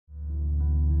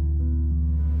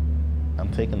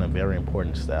taking a very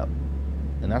important step.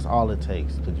 And that's all it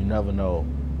takes, because you never know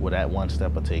where that one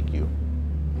step will take you.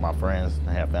 My friends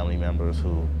have family members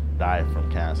who died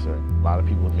from cancer. A lot of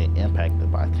people have been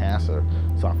impacted by cancer,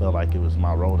 so I felt like it was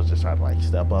my role to just try to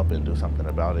step up and do something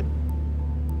about it.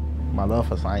 My love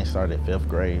for science started in 5th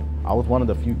grade. I was one of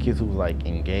the few kids who was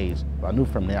engaged. I knew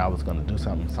from there I was going to do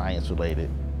something science related.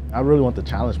 I really wanted to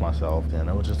challenge myself, and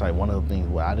it was just one of the things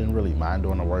where I didn't really mind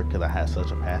doing the work because I had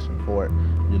such a passion for it.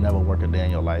 You never work a day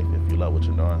in your life if you love what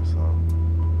you're doing, so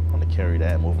I want to carry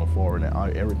that moving forward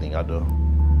in everything I do.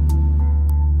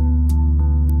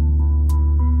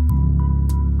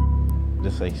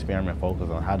 This experiment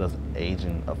focuses on how does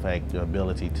aging affect your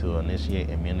ability to initiate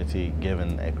immunity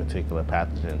given a particular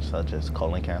pathogen such as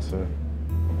colon cancer.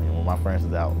 When my friends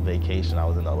was out on vacation, I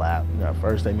was in the lab. At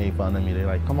first they made fun of me. They're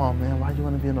like, come on, man, why do you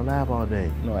want to be in the lab all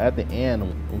day? At the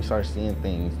end, we started seeing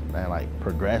things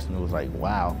progress, and it was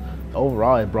wow.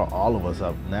 Overall, it brought all of us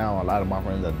up. Now, a lot of my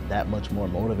friends are that much more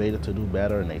motivated to do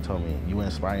better, and they told me, you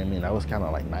inspire me, and that was kind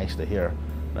of nice to hear,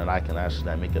 that I can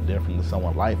actually make a difference in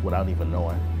someone's life without even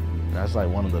knowing. And that's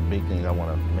one of the big things I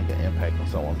want to make an impact on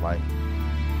someone's life.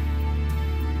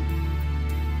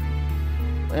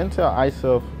 Until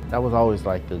ISIF, that was always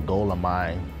the goal of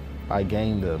mine. I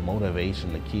gained the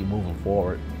motivation to keep moving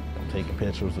forward. I'm taking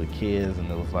pictures with kids, and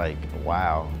it was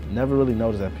wow. Never really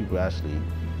noticed that people actually,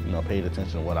 paid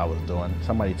attention to what I was doing.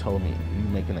 Somebody told me, you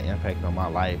making an impact on my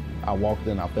life. I walked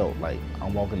in, I felt like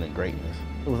I'm walking in greatness.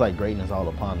 It was greatness all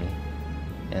upon me.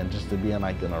 And just to be in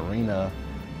an arena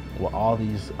with all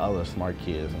these other smart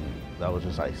kids, and that was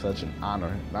just such an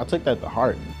honor. And I took that to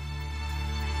heart.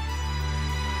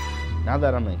 Now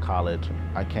that I'm in college,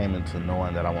 I came into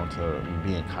knowing that I want to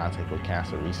be in contact with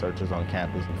cancer researchers on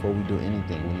campus. Before we do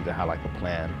anything, we need to have a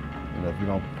plan. If you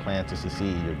don't plan to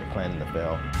succeed, you're planning to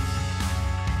fail.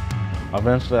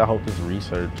 Eventually, I hope this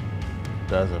research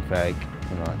does in fact,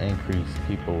 increase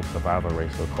people's survival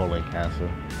rates of colon cancer.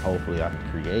 Hopefully, I can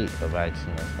create a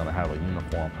vaccine that's going to have a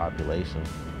uniform population.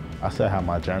 I still have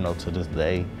my journal to this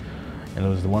day, and it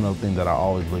was one of the things that I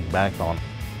always look back on.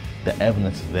 The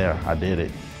evidence is there, I did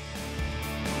it.